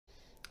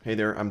Hey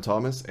there, I'm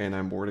Thomas and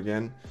I'm bored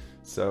again.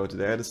 So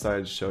today I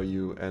decided to show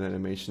you an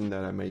animation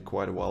that I made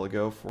quite a while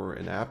ago for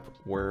an app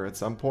where at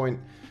some point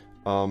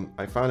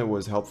I found it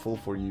was helpful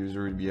for the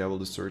user to be able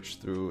to search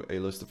through a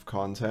list of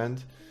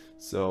content.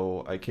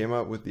 So I came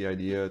up with the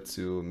idea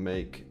to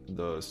make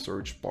the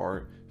search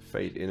bar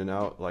fade in and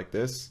out like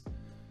this.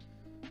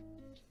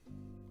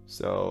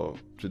 So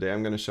today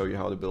I'm going to show you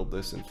how to build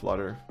this in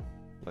Flutter.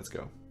 Let's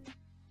go.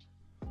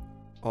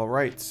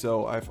 Alright,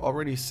 so I've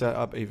already set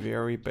up a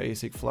very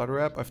basic Flutter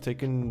app. I've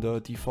taken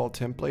the default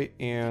template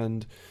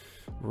and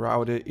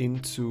routed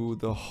into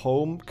the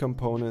home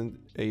component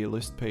a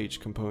list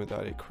page component that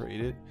I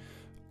created.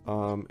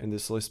 And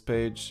this list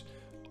page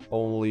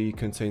only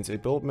contains a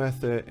build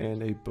method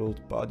and a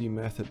build body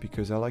method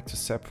because I like to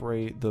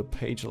separate the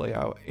page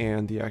layout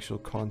and the actual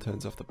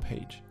contents of the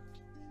page.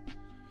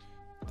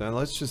 Then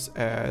let's just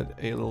add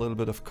a little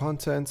bit of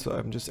content. So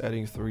I'm just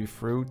adding 3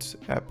 fruits: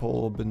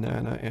 apple,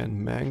 banana, and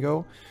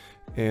mango.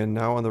 And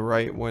now on the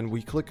right, when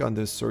we click on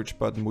this search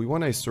button, we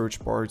want a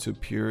search bar to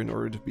appear in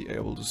order to be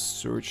able to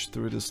search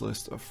through this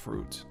list of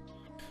fruit.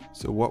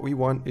 So what we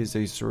want is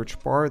a search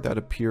bar that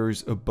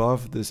appears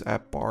above this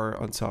app bar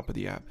on top of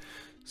the app.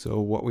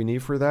 So what we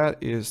need for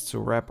that is to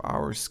wrap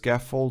our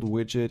scaffold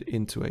widget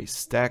into a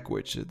stack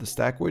widget. The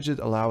stack widget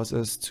allows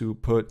us to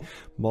put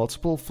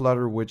multiple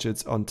Flutter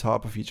widgets on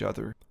top of each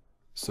other.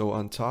 So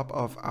on top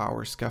of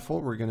our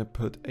scaffold, we're going to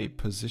put a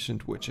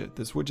positioned widget.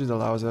 This widget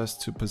allows us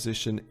to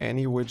position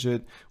any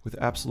widget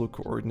with absolute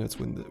coordinates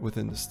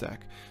within the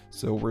stack.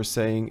 So we're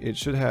saying it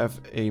should have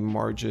a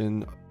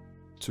margin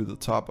to the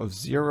top of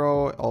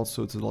 0,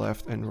 also to the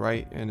left and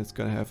right, and it's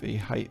going to have a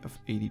height of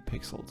 80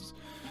 pixels.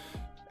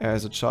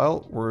 As a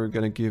child, we're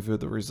going to give it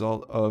the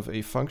result of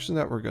a function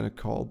that we're going to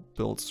call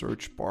build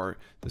search bar.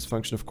 This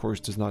function, of course,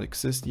 does not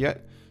exist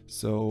yet,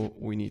 so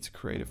we need to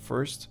create it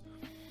first.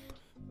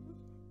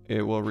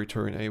 It will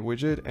return a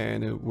widget,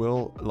 and it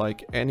will,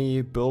 like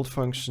any build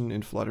function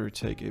in Flutter,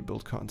 take a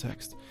build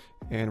context.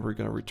 And we're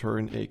going to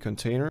return a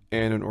container,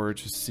 and in order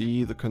to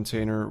see the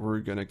container, we're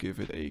going to give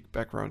it a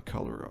background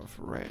color of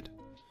red.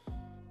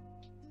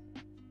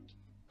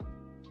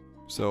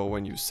 So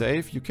when you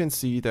save, you can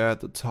see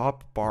that the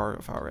top bar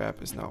of our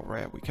app is now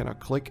red. We cannot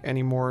click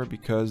anymore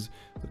because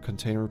the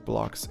container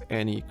blocks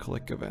any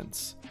click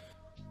events.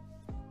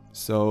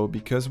 So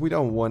because we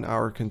don't want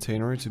our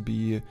container to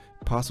be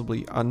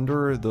possibly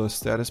under the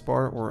status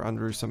bar or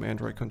under some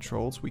Android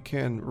controls, we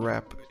can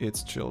wrap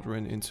its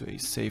children into a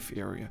safe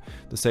area.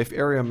 The safe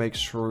area makes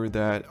sure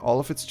that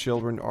all of its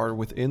children are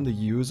within the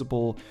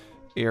usable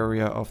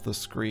area of the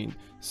screen,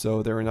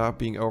 so they're not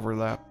being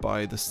overlapped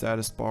by the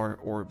status bar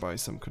or by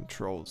some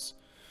controls.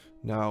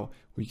 Now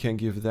we can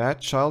give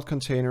that child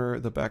container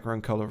the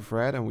background color of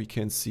red, and we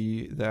can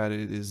see that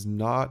it is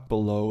not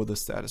below the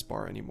status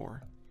bar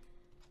anymore.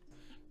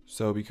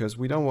 So because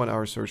we don't want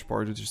our search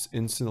bar to just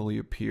instantly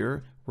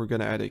appear, we're going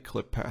to add a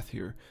clip path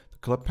here. The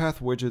clip path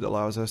widget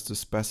allows us to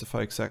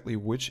specify exactly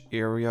which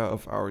area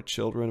of our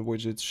children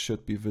widgets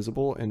should be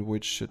visible and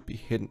which should be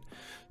hidden.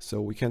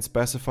 So we can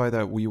specify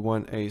that we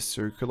want a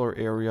circular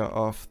area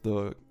of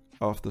the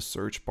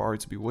search bar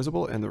to be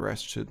visible and the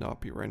rest should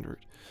not be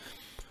rendered.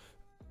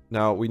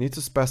 Now we need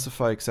to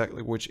specify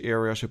exactly which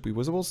area should be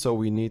visible, so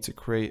we need to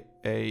create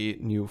a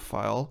new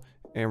file,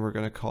 and we're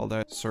going to call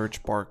that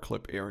search bar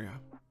clip area.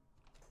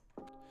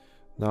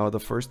 Now the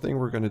first thing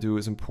we're going to do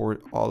is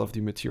import all of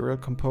the material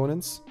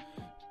components,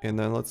 and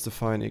then let's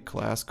define a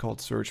class called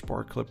search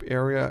bar clip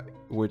area,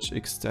 which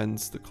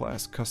extends the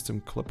class custom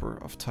clipper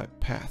of type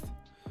path.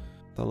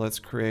 Then let's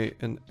create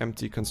an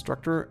empty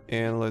constructor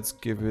and let's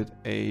give it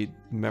a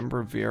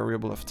member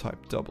variable of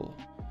type double.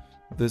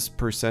 This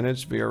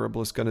percentage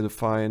variable is going to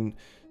define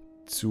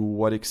to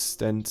what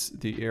extent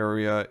the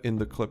area in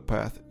the clip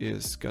path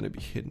is going to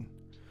be hidden.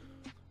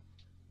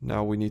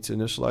 Now we need to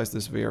initialize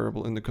this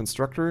variable in the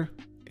constructor,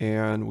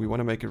 and we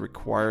want to make it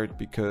required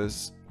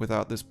because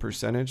without this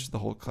percentage, the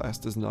whole class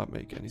does not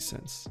make any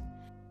sense.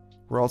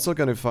 We're also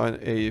going to find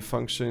a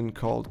function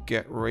called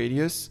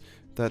getRadius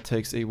that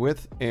takes a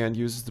width and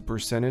uses the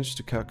percentage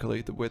to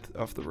calculate the width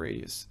of the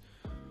radius.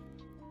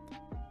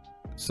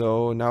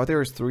 So now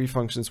there's 3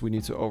 functions we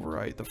need to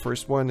override. The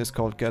first one is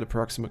called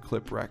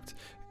getApproximateClipRect,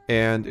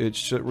 and it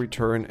should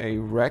return a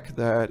rect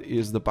that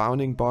is the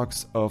bounding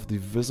box of the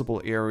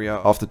visible area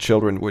of the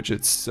children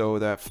widgets, so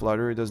that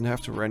Flutter doesn't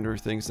have to render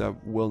things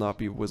that will not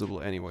be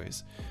visible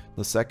anyways.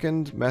 The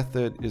second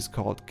method is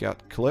called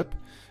getClip,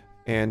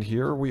 and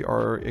here we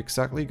are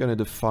exactly going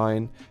to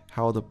define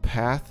how the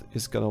path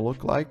is going to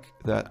look like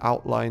that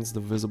outlines the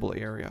visible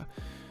area.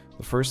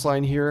 The first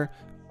line here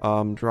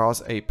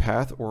draws a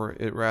path, or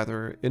it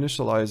rather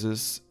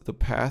initializes the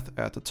path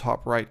at the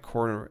top right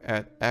corner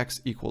at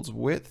x equals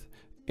width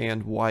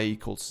and y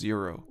equals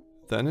 0.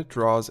 Then it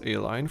draws a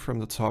line from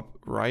the top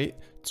right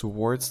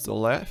towards the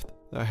left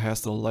that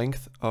has the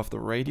length of the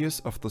radius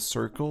of the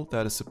circle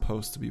that is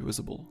supposed to be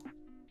visible.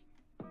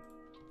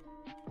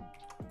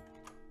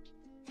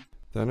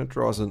 Then it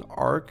draws an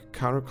arc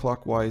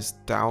counterclockwise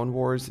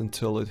downwards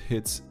until it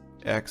hits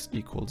x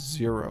equals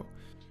 0.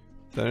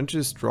 Then it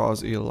just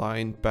draws a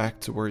line back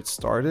to where it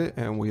started,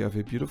 and we have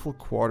a beautiful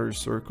quarter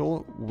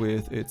circle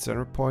with its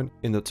center point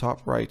in the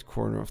top right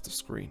corner of the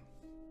screen.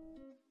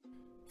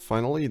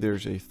 Finally,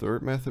 there's a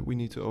third method we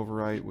need to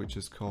override, which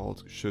is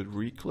called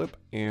shouldReadClip,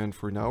 and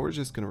for now we're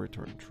just going to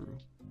return true.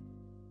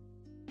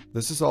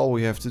 This is all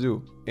we have to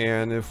do.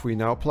 And if we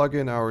now plug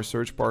in our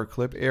search bar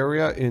clip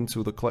area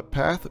into the clip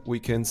path, we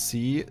can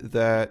see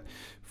that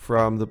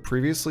from the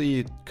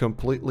previously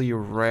completely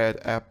red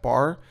app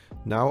bar,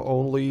 now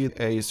only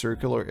a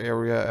circular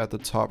area at the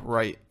top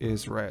right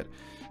is red.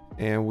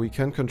 And we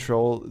can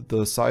control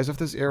the size of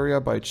this area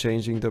by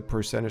changing the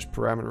percentage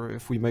parameter.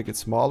 If we make it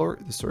smaller,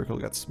 the circle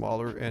gets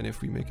smaller, and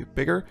if we make it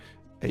bigger,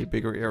 a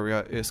bigger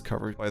area is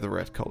covered by the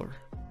red color.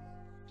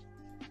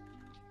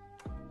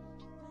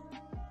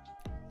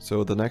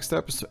 So the next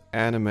step is to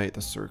animate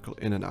the circle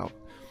in and out.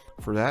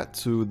 For that,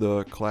 to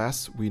the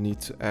class, we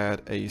need to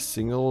add a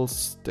single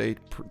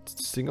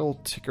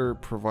ticker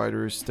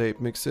provider state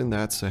mixin.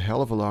 That's a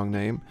hell of a long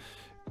name.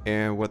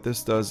 And what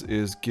this does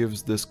is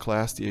gives this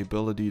class the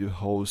ability to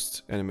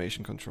host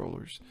animation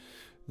controllers.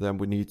 Then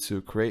we need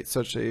to create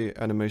such a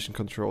animation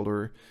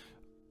controller,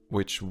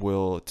 which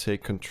will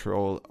take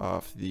control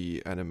of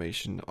the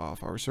animation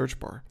of our search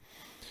bar.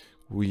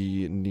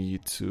 We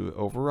need to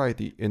override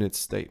the init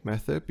state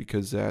method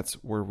because that's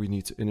where we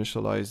need to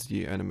initialize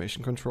the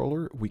animation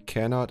controller. We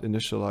cannot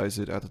initialize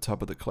it at the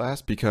top of the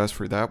class because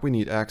for that we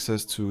need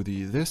access to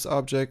the this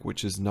object,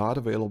 which is not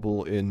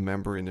available in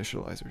member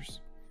initializers.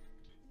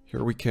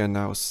 Here we can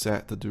now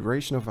set the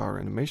duration of our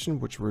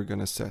animation, which we're going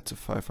to set to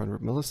 500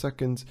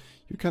 milliseconds.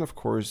 You can of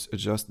course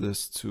adjust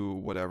this to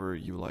whatever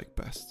you like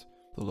best.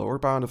 The lower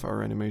bound of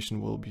our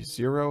animation will be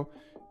 0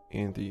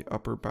 and the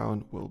upper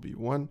bound will be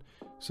 1.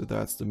 So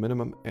that's the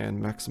minimum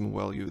and maximum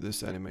value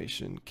this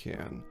animation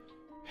can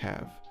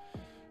have.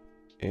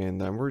 And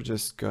then we're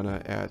just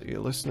gonna add a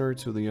listener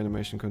to the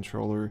animation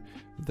controller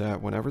that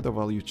whenever the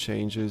value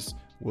changes,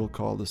 we'll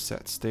call the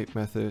setState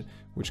method,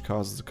 which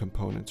causes the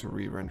component to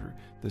re-render.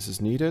 This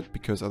is needed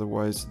because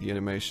otherwise the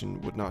animation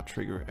would not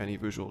trigger any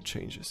visual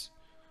changes.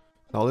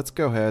 Now let's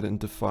go ahead and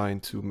define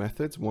two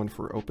methods, one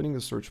for opening the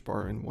search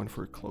bar and one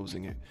for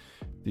closing it.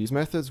 These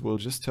methods will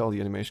just tell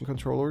the animation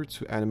controller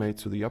to animate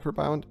to the upper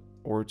bound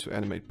or to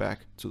animate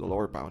back to the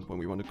lower bound when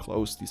we want to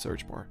close the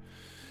search bar.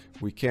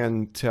 We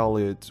can tell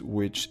it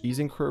which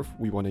easing curve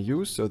we want to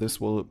use, so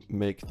this will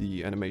make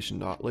the animation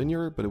not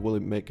linear, but it will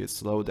make it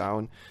slow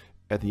down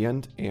at the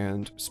end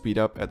and speed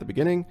up at the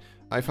beginning.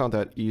 I found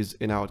that ease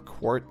in out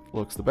quart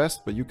looks the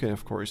best, but you can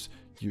of course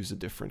use a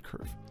different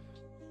curve.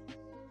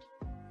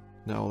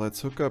 Now let's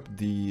hook up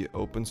the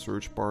open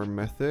search bar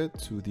method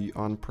to the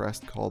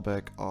unpressed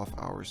callback of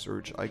our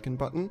search icon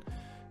button.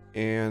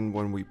 And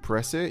when we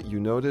press it, you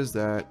notice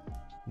that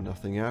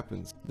nothing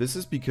happens. This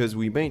is because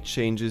we made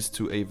changes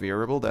to a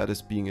variable that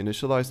is being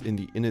initialized in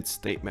the init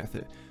state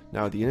method.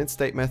 Now the init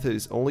state method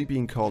is only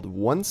being called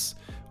once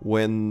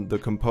when the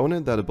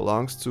component that it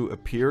belongs to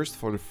appears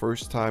for the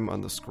first time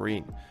on the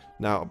screen.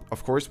 Now,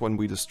 of course, when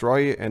we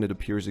destroy it and it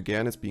appears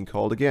again, it's being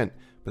called again,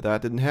 but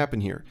that didn't happen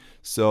here.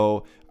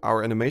 So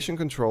our animation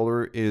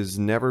controller is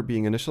never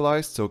being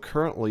initialized. So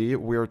currently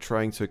we are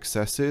trying to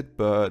access it,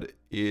 but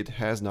it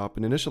has not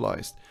been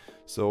initialized.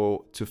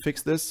 So to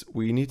fix this,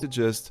 we need to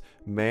just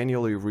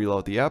manually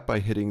reload the app by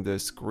hitting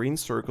this green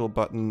circle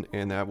button,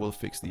 and that will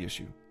fix the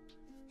issue.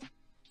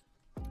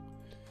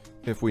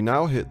 If we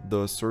now hit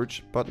the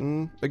search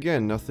button,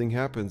 again, nothing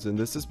happens. And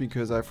this is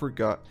because I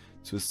forgot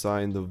to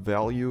assign the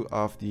value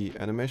of the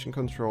animation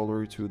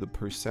controller to the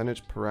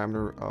percentage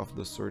parameter of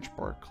the search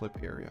bar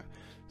clip area.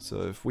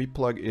 So if we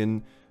plug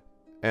in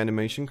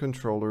animation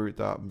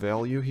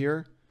controller.value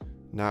here,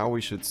 now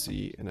we should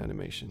see an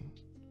animation.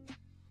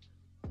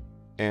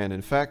 And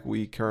in fact,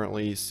 we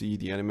currently see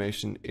the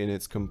animation in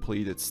its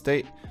completed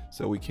state.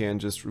 So we can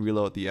just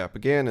reload the app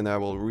again, and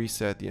that will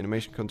reset the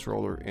animation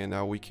controller. And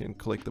now we can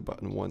click the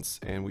button once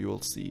and we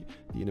will see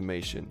the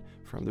animation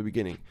from the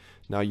beginning.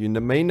 Now you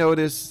may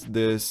notice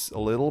this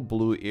little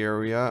blue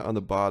area on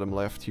the bottom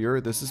left here.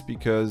 This is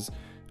because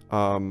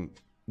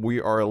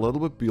we are a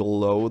little bit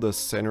below the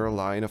center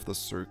line of the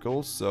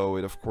circle, so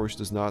it of course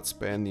does not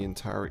span the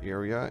entire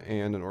area.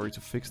 And in order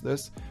to fix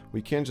this,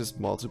 we can just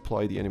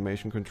multiply the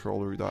animation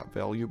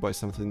controller.value by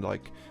something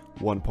like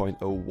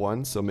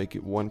 1.01, so make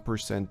it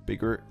 1%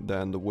 bigger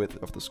than the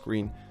width of the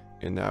screen,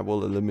 and that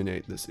will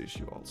eliminate this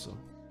issue also.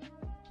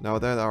 Now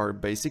that our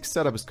basic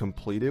setup is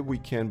completed, we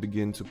can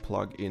begin to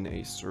plug in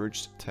a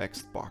search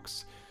text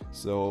box.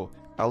 So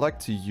I like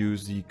to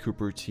use the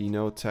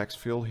Cupertino text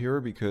field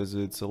here because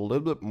it's a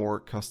little bit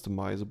more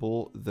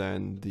customizable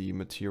than the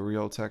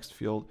material text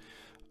field,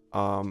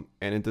 and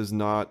it does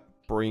not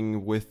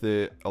bring with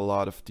it a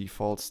lot of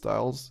default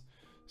styles.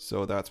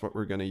 So that's what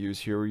we're going to use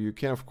here. You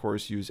can of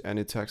course use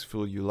any text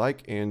field you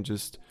like and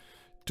just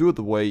do it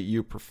the way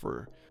you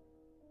prefer.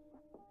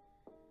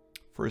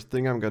 First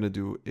thing I'm going to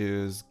do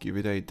is give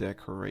it a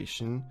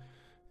decoration,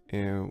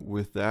 and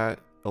with that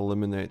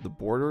eliminate the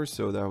border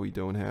so that we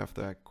don't have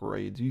that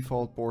gray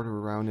default border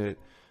around it.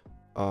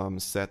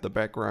 Set the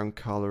background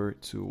color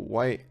to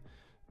white,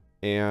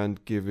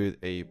 and give it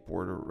a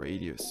border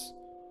radius.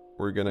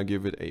 We're gonna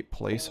give it a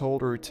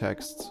placeholder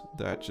text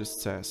that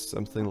just says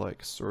something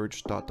like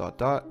search ...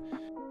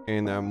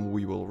 and then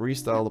we will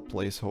restyle the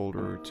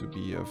placeholder to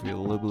be of a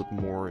little bit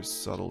more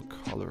subtle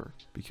color,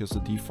 because the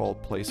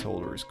default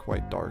placeholder is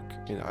quite dark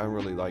and I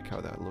really like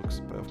how that looks,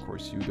 but of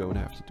course you don't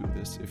have to do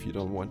this if you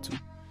don't want to.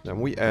 Then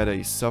we add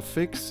a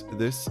suffix.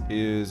 This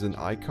is an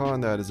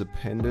icon that is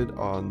appended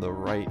on the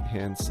right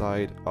hand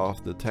side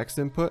of the text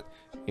input,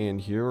 and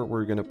here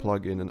we're going to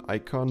plug in an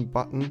icon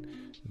button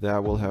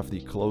that will have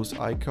the close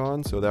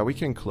icon so that we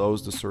can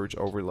close the search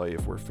overlay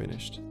if we're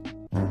finished.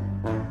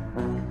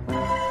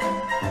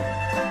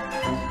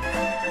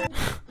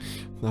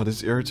 Now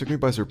this error took me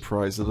by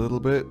surprise a little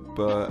bit,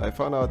 but I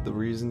found out the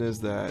reason is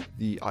that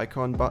the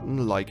icon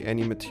button, like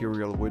any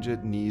material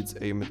widget, needs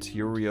a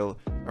material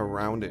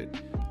around it.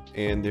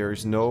 And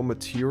there's no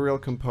material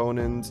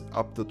component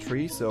up the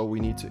tree, so we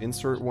need to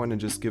insert one and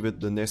just give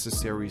it the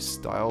necessary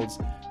styles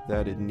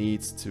that it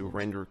needs to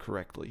render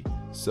correctly.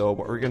 So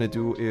what we're gonna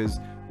do is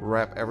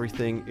wrap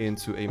everything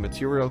into a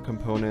material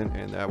component,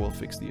 and that will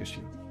fix the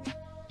issue.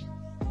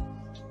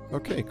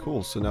 Okay,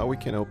 cool. So now we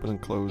can open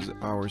and close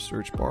our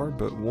search bar,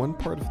 but one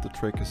part of the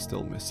trick is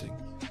still missing.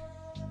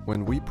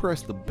 When we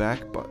press the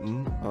back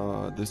button,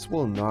 this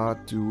will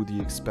not do the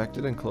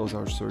expected and close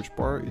our search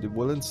bar. It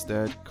will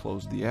instead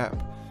close the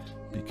app,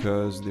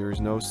 because there is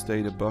no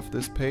state above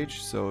this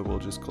page, so it will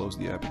just close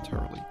the app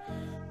entirely.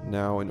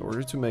 Now, in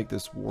order to make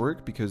this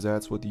work, because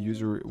that's what the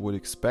user would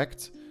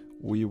expect,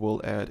 we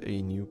will add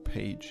a new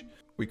page.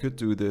 We could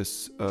do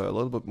this a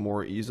little bit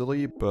more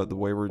easily, but the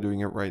way we're doing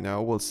it right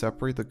now, we'll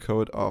separate the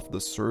code of the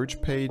search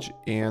page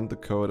and the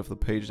code of the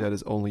page that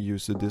is only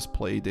used to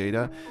display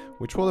data,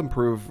 which will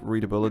improve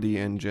readability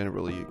and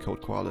generally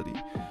code quality.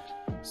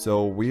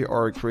 So we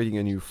are creating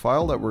a new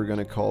file that we're going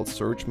to call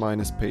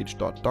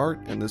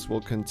search-page.dart, and this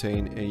will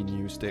contain a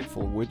new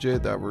stateful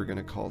widget that we're going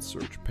to call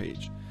search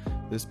page.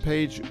 This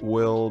page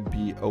will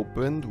be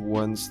opened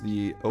once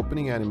the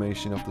opening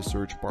animation of the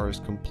search bar is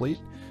complete,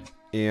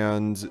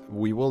 and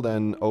we will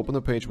then open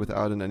the page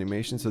without an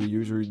animation, so the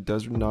user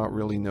does not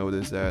really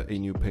notice that a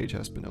new page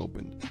has been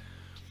opened.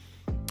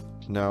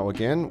 Now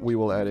again, we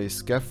will add a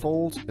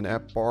scaffold, an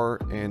app bar,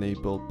 and a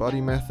build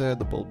body method.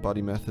 The build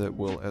body method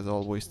will, as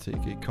always,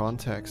 take a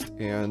context,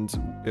 and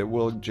it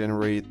will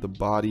generate the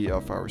body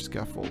of our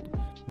scaffold.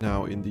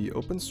 Now in the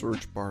open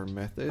search bar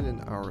method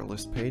in our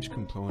list page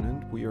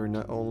component, we are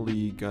not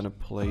only gonna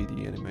play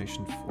the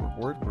animation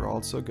forward, we're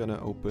also gonna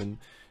open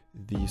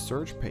the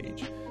search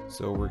page.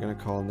 So we're going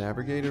to call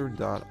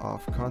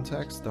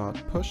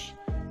navigator.offContext.push,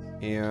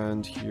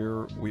 and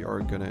here we are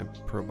going to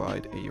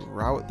provide a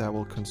route that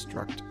will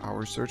construct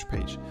our search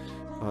page.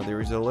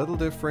 There is a little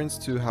difference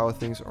to how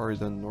things are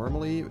done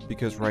normally,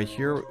 because right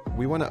here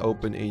we want to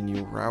open a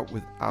new route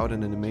without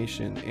an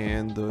animation,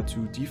 and the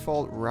two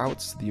default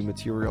routes, the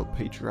material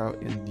page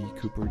route and the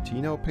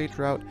Cupertino page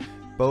route,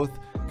 both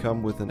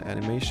come with an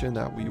animation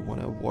that we want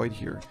to avoid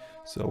here.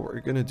 So what we're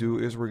going to do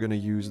is we're going to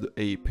use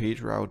a page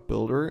route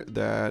builder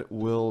that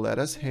will let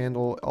us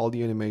handle all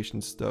the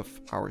animation stuff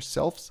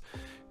ourselves,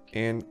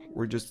 and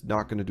we're just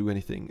not going to do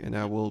anything, and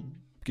that will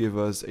give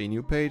us a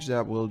new page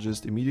that will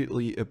just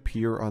immediately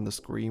appear on the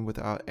screen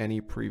without any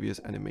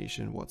previous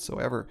animation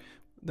whatsoever.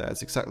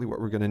 That's exactly what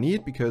we're going to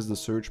need, because the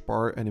search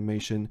bar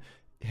animation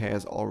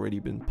has already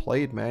been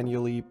played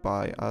manually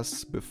by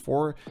us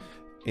before,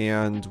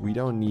 and we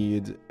don't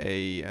need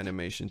a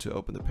animation to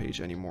open the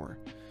page anymore.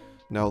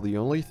 Now the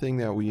only thing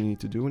that we need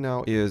to do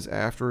now is,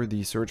 after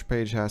the search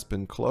page has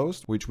been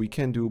closed, which we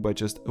can do by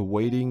just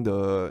awaiting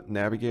the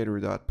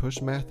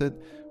navigator.push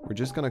method, we're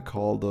just going to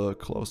call the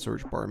close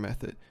search bar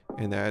method,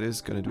 and that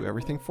is going to do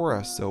everything for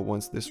us. So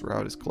once this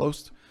route is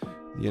closed,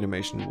 the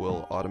animation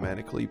will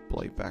automatically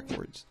play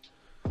backwards.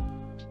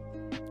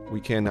 We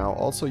can now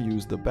also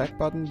use the back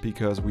button,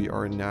 because we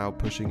are now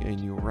pushing a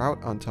new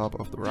route on top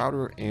of the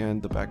router,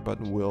 and the back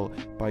button will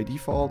by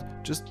default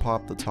just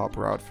pop the top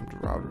route from the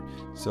router.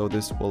 So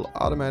this will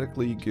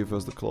automatically give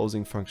us the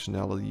closing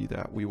functionality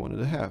that we wanted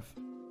to have.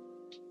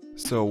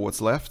 So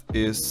what's left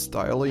is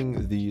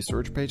styling the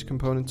search page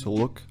component to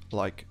look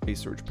like a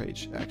search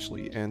page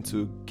actually, and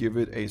to give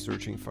it a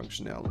searching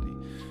functionality.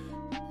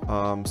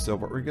 So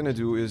what we're gonna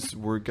do is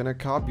we're gonna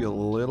copy a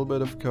little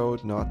bit of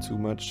code, not too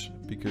much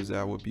because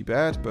that would be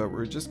bad, but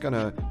we're just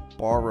gonna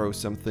borrow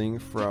something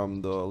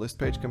from the list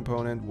page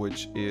component,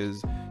 which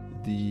is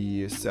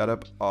the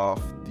setup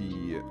of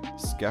the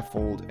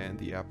scaffold and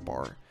the app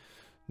bar.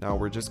 Now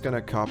we're just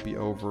gonna copy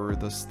over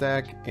the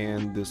stack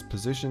and this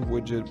position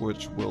widget,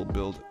 which will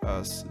build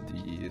us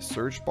the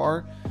search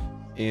bar,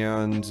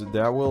 and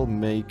that will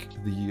make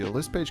the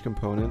list page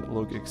component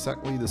look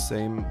exactly the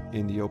same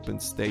in the open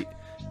state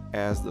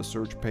as the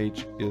search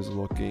page is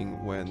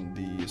looking when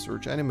the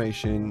search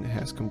animation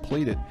has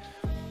completed.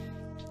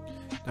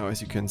 Now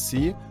as you can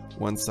see,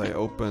 once I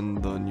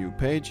open the new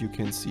page, you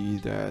can see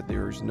that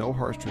there's no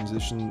harsh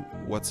transition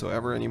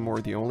whatsoever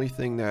anymore. The only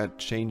thing that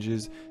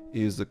changes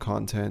is the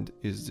content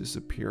is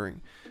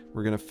disappearing.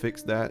 We're gonna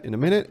fix that in a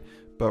minute,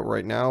 but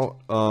right now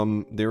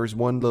there's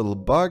one little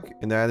bug,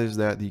 and that is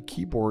that the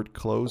keyboard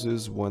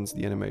closes once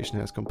the animation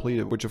has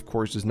completed, which of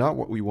course is not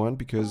what we want,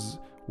 because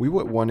we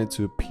would want it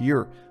to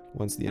appear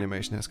once the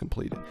animation has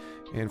completed.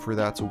 And for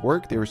that to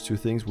work, there's two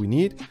things we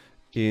need.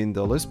 In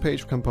the list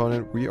page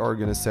component, we are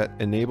going to set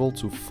enable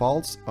to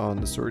false on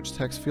the search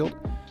text field.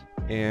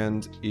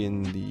 And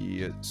in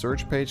the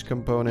search page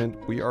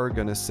component, we are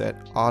going to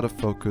set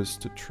autofocus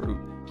to true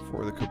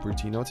for the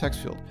Cupertino text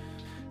field.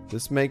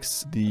 This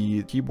makes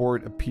the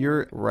keyboard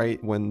appear right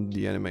when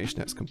the animation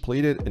has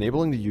completed,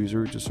 enabling the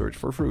user to search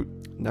for fruit.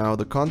 Now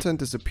the content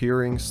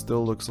disappearing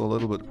still looks a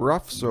little bit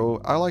rough,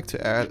 so I like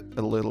to add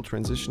a little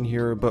transition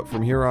here, but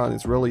from here on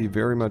it's really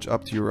very much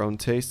up to your own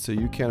taste, so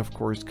you can of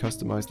course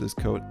customize this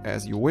code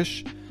as you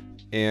wish.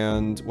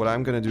 And what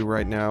I'm going to do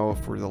right now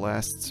for the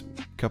last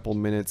couple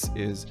minutes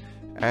is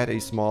add a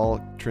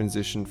small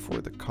transition for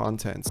the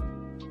contents.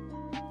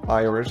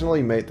 I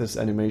originally made this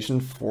animation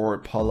for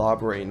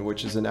Palabrain,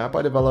 which is an app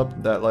I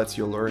developed that lets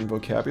you learn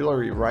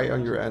vocabulary right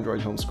on your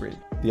Android home screen.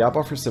 The app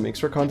offers some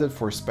extra content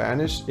for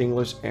Spanish,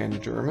 English, and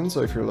German,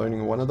 so if you're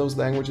learning one of those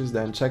languages,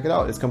 then check it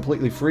out. It's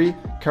completely free,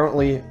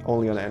 currently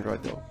only on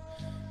Android though.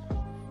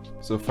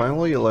 So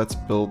finally, let's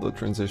build the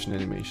transition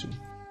animation.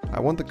 I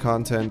want the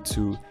content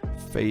to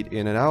fade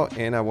in and out,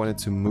 and I want it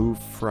to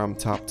move from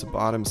top to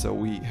bottom, so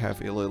we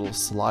have a little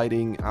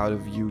sliding out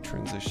of view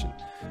transition.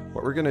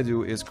 What we're going to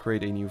do is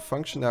create a new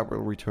function that will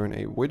return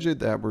a widget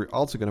that we're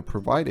also going to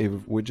provide a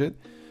widget,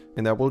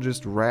 and that will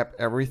just wrap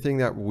everything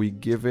that we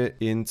give it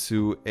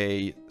into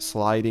a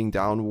sliding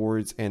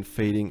downwards and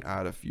fading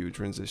out of view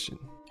transition.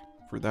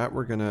 For that,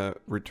 we're going to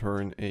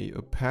return a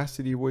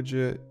opacity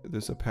widget.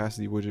 This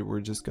opacity widget,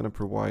 we're just going to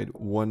provide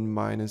 1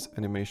 minus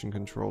animation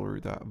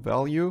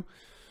controller.value.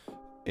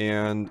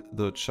 And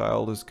the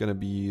child is going to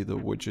be the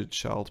widget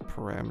child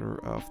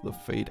parameter of the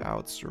fade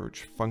out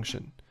search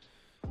function.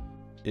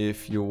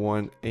 If you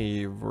want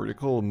a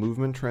vertical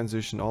movement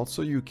transition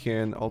also, you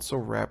can also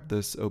wrap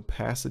this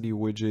opacity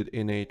widget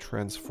in a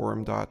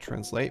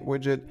transform.translate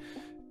widget.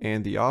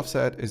 And the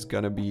offset is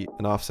going to be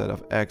an offset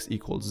of x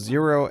equals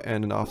 0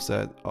 and an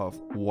offset of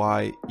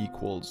y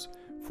equals,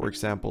 for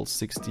example,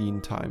 16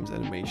 times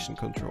animation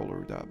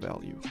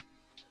controller.value.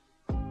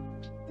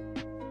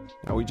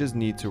 Now we just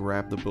need to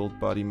wrap the build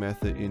body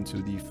method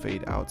into the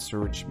fade out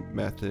search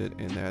method,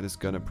 and that is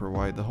going to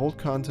provide the whole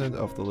content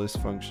of the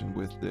list function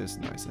with this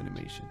nice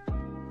animation.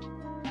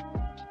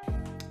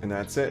 And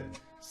that's it.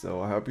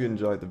 So I hope you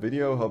enjoyed the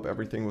video, hope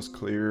everything was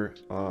clear.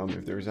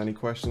 If there's any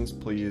questions,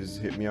 please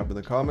hit me up in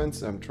the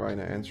comments. I'm trying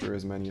to answer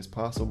as many as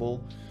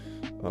possible.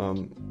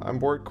 I'm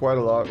bored quite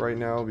a lot right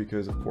now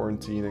because of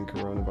quarantine and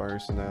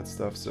coronavirus and that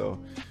stuff, so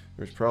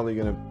there's probably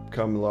going to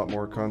come a lot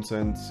more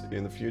content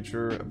in the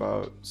future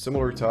about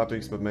similar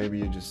topics, but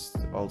maybe just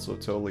also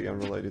totally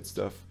unrelated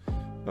stuff.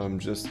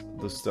 Just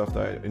the stuff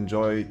that I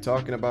enjoy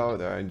talking about,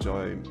 that I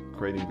enjoy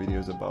creating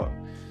videos about.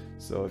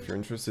 So if you're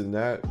interested in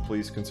that,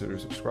 please consider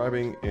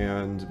subscribing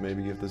and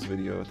maybe give this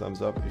video a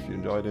thumbs up if you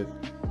enjoyed it.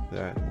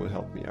 That would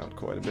help me out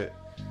quite a bit.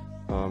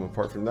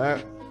 Apart from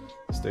that,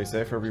 stay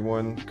safe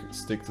everyone,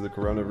 stick to the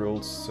corona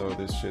rules so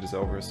this shit is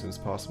over as soon as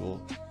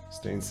possible.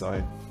 Stay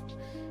inside.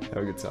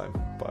 Have a good time.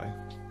 Bye.